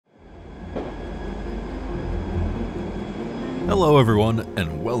Hello everyone,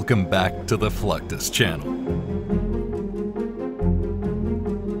 and welcome back to the Fluctus Channel.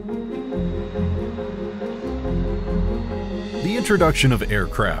 The introduction of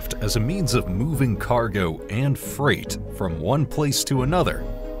aircraft as a means of moving cargo and freight from one place to another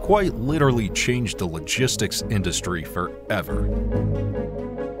quite literally changed the logistics industry forever.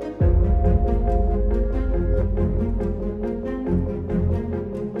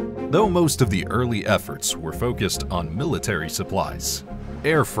 Though most of the early efforts were focused on military supplies,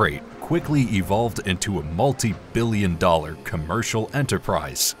 air freight quickly evolved into a multi-billion-dollar commercial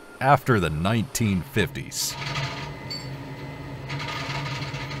enterprise after the 1950s.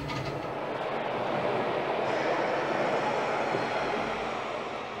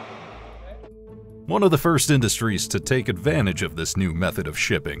 One of the first industries to take advantage of this new method of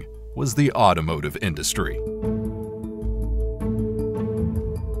shipping was the automotive industry.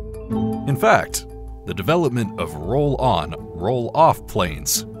 In fact, the development of roll-on, roll-off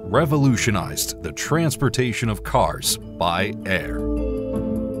planes revolutionized the transportation of cars by air.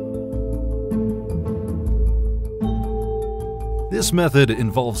 This method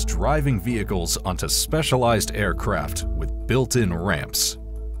involves driving vehicles onto specialized aircraft with built-in ramps,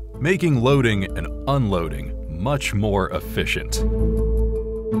 making loading and unloading much more efficient.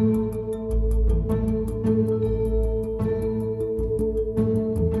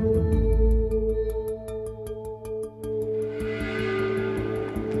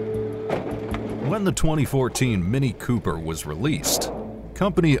 When the 2014 Mini Cooper was released,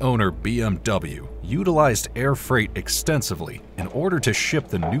 company owner BMW utilized air freight extensively in order to ship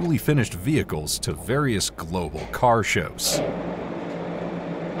the newly finished vehicles to various global car shows.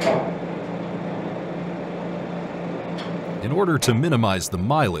 In order to minimize the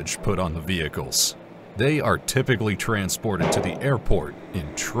mileage put on the vehicles, they are typically transported to the airport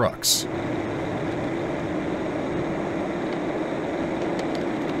in trucks.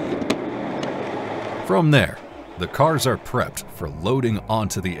 From there, the cars are prepped for loading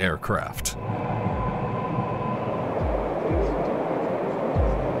onto the aircraft.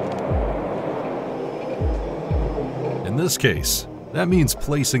 In this case, that means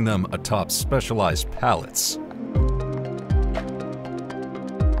placing them atop specialized pallets.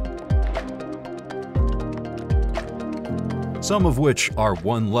 Some of which are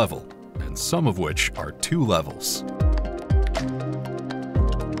one level, and some of which are two levels.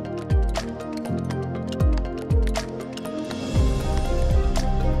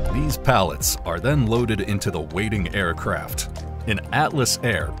 These pallets are then loaded into the waiting aircraft, an Atlas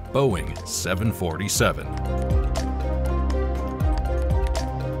Air Boeing 747.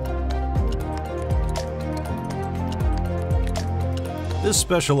 This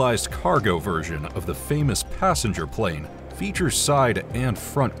specialized cargo version of the famous passenger plane features side and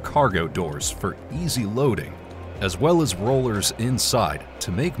front cargo doors for easy loading, as well as rollers inside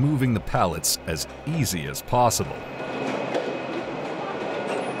to make moving the pallets as easy as possible.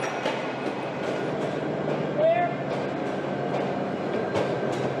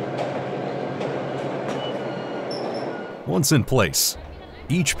 Once in place,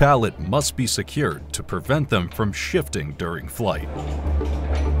 each pallet must be secured to prevent them from shifting during flight.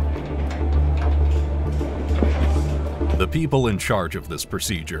 The people in charge of this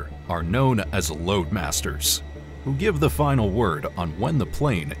procedure are known as loadmasters, who give the final word on when the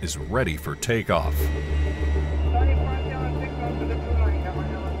plane is ready for takeoff.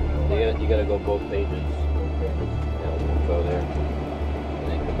 You gotta go both pages. Yeah, go there,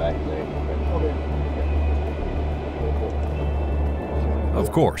 and then come back there.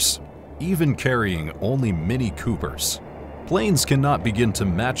 Of course, even carrying only Mini Coopers, planes cannot begin to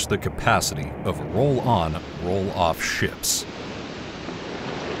match the capacity of roll-on, roll-off ships.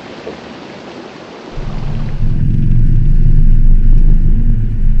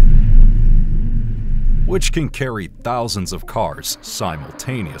 Which can carry thousands of cars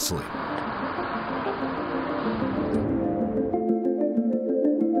simultaneously.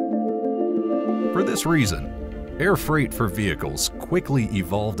 For this reason, air freight for vehicles quickly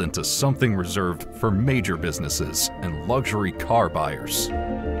evolved into something reserved for major businesses and luxury car buyers.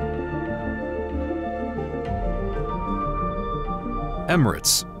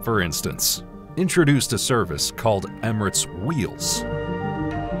 Emirates, for instance, introduced a service called Emirates Wheels.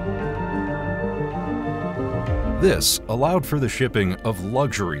 This allowed for the shipping of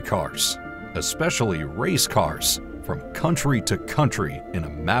luxury cars, especially race cars, from country to country in a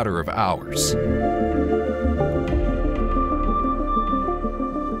matter of hours.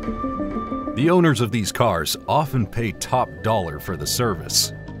 The owners of these cars often pay top dollar for the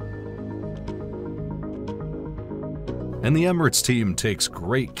service. and the Emirates team takes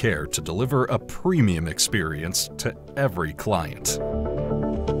great care to deliver a premium experience to every client.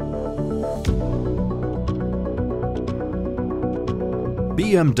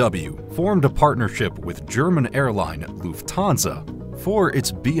 BMW formed a partnership with German airline Lufthansa for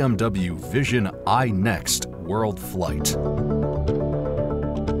its BMW Vision iNext world flight.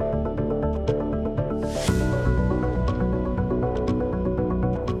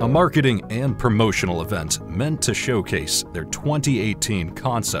 A marketing and promotional event meant to showcase their 2018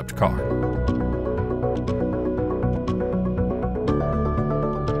 concept car.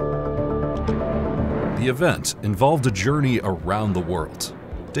 The event involved a journey around the world,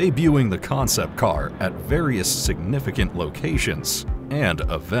 debuting the concept car at various significant locations and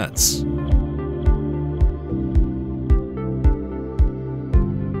events.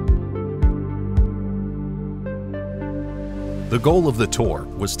 The goal of the tour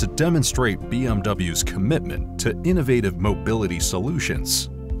was to demonstrate BMW's commitment to innovative mobility solutions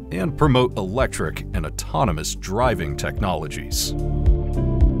and promote electric and autonomous driving technologies.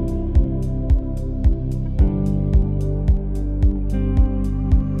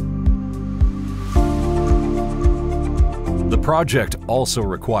 The project also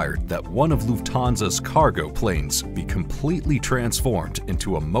required that one of Lufthansa's cargo planes be completely transformed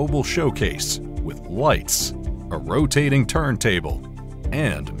into a mobile showcase with lights, a rotating turntable,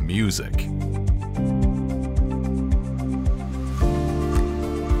 and music.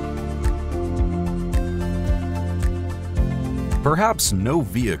 Perhaps no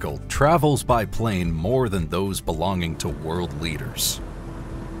vehicle travels by plane more than those belonging to world leaders.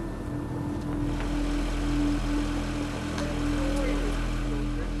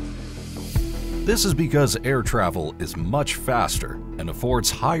 This is because air travel is much faster and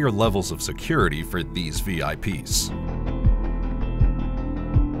affords higher levels of security for these VIPs.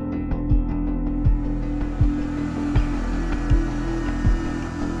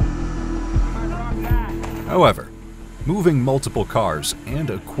 However, moving multiple cars and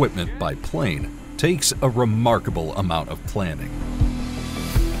equipment by plane takes a remarkable amount of planning.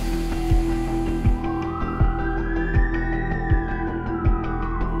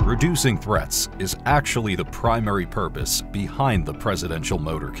 Reducing threats is actually the primary purpose behind the presidential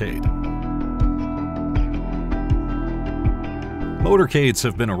motorcade. Motorcades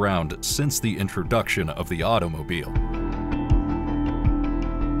have been around since the introduction of the automobile.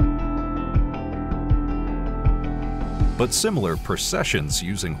 But similar processions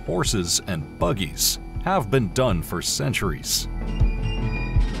using horses and buggies have been done for centuries.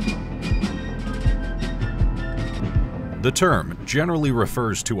 The term generally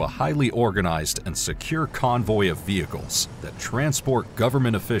refers to a highly organized and secure convoy of vehicles that transport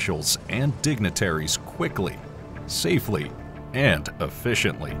government officials and dignitaries quickly, safely, and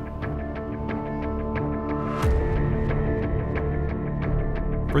efficiently.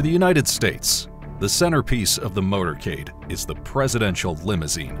 For the United States, the centerpiece of the motorcade is the presidential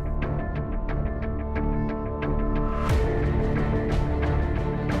limousine.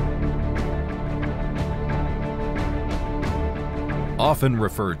 Often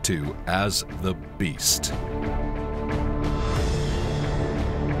referred to as the Beast.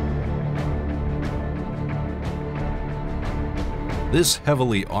 This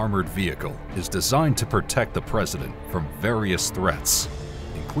heavily armored vehicle is designed to protect the president from various threats,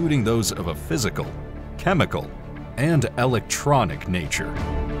 including those of a physical, chemical, and electronic nature.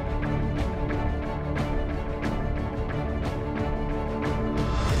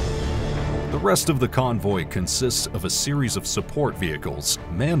 The rest of the convoy consists of a series of support vehicles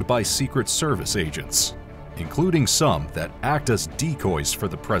manned by Secret Service agents, including some that act as decoys for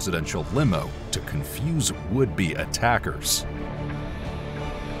the presidential limo to confuse would-be attackers.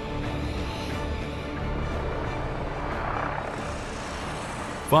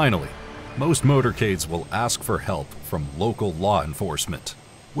 Finally, most motorcades will ask for help from local law enforcement,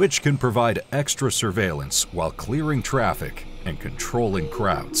 which can provide extra surveillance while clearing traffic and controlling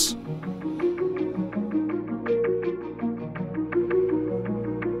crowds.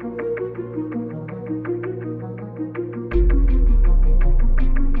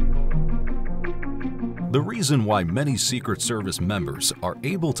 The reason why many Secret Service members are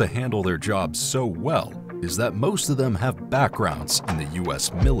able to handle their jobs so well is that most of them have backgrounds in the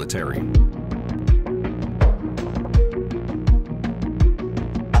U.S. military.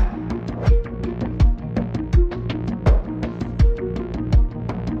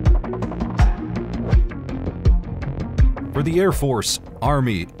 For the Air Force,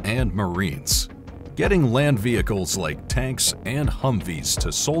 Army, and Marines, getting land vehicles like tanks and Humvees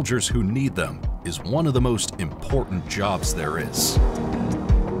to soldiers who need them is one of the most important jobs there is.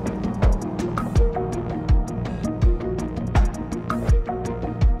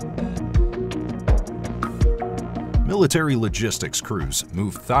 Military logistics crews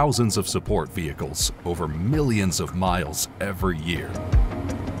move thousands of support vehicles over millions of miles every year.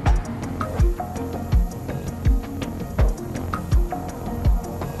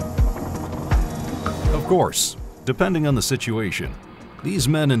 Of course, depending on the situation, these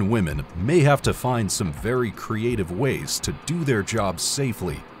men and women may have to find some very creative ways to do their jobs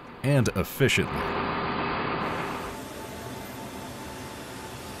safely and efficiently.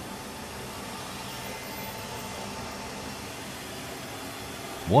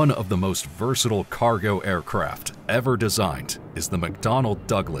 One of the most versatile cargo aircraft ever designed is the McDonnell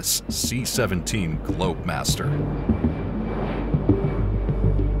Douglas C-17 Globemaster.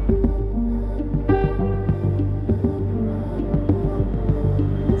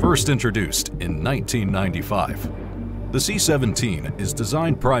 First introduced in 1995, the C-17 is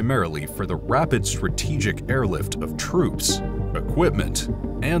designed primarily for the rapid strategic airlift of troops, equipment,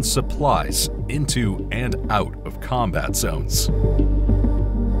 and supplies into and out of combat zones.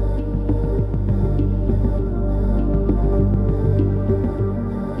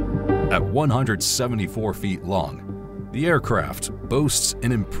 At 174 feet long, the aircraft boasts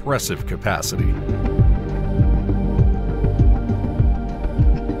an impressive capacity.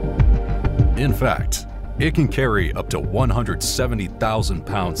 In fact, it can carry up to 170,000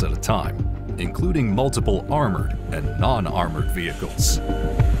 pounds at a time, including multiple armored and non-armored vehicles.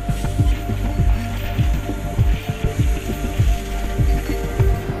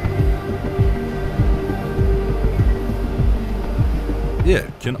 It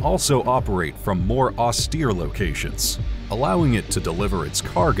can also operate from more austere locations, allowing it to deliver its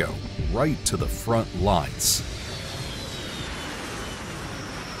cargo right to the front lines.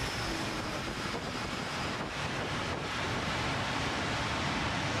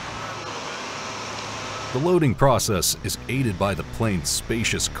 The loading process is aided by the plane's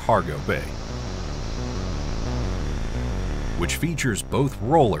spacious cargo bay, which features both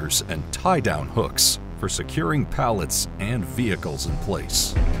rollers and tie-down hooks for securing pallets and vehicles in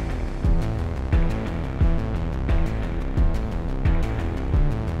place.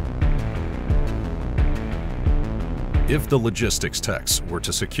 If the logistics techs were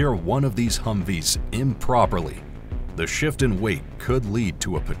to secure one of these Humvees improperly, the shift in weight could lead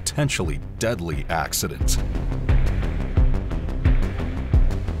to a potentially deadly accident.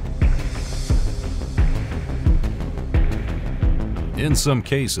 In some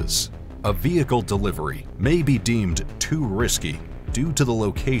cases, a vehicle delivery may be deemed too risky due to the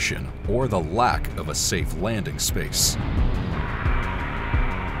location or the lack of a safe landing space.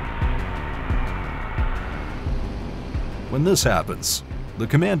 When this happens, the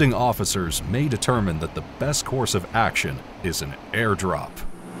commanding officers may determine that the best course of action is an airdrop.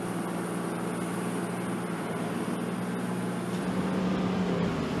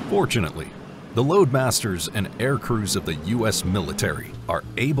 Fortunately, the loadmasters and air crews of the U.S. military are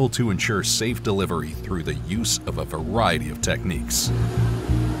able to ensure safe delivery through the use of a variety of techniques.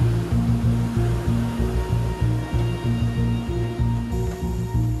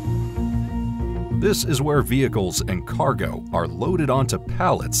 This is where vehicles and cargo are loaded onto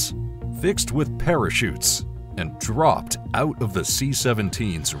pallets, fixed with parachutes, and dropped out of the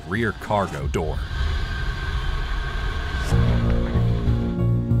C-17's rear cargo door.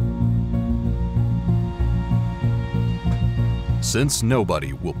 Since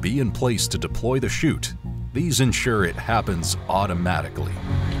nobody will be in place to deploy the chute, these ensure it happens automatically.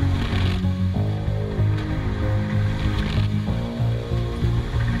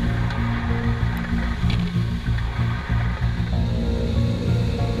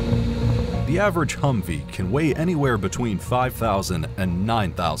 The average Humvee can weigh anywhere between 5,000 and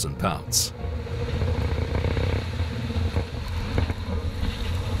 9,000 pounds.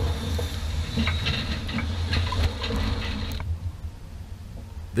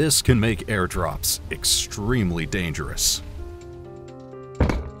 This can make airdrops extremely dangerous.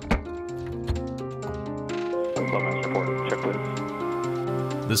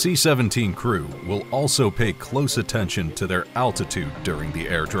 The C-17 crew will also pay close attention to their altitude during the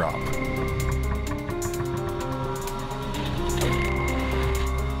airdrop,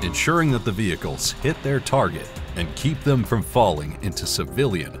 ensuring that the vehicles hit their target and keep them from falling into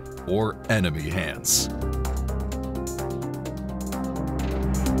civilian or enemy hands.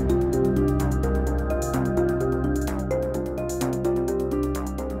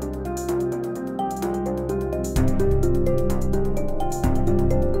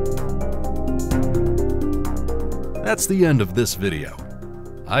 That's the end of this video.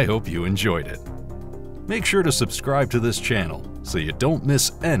 I hope you enjoyed it. Make sure to subscribe to this channel so you don't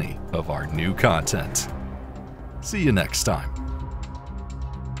miss any of our new content. See you next time.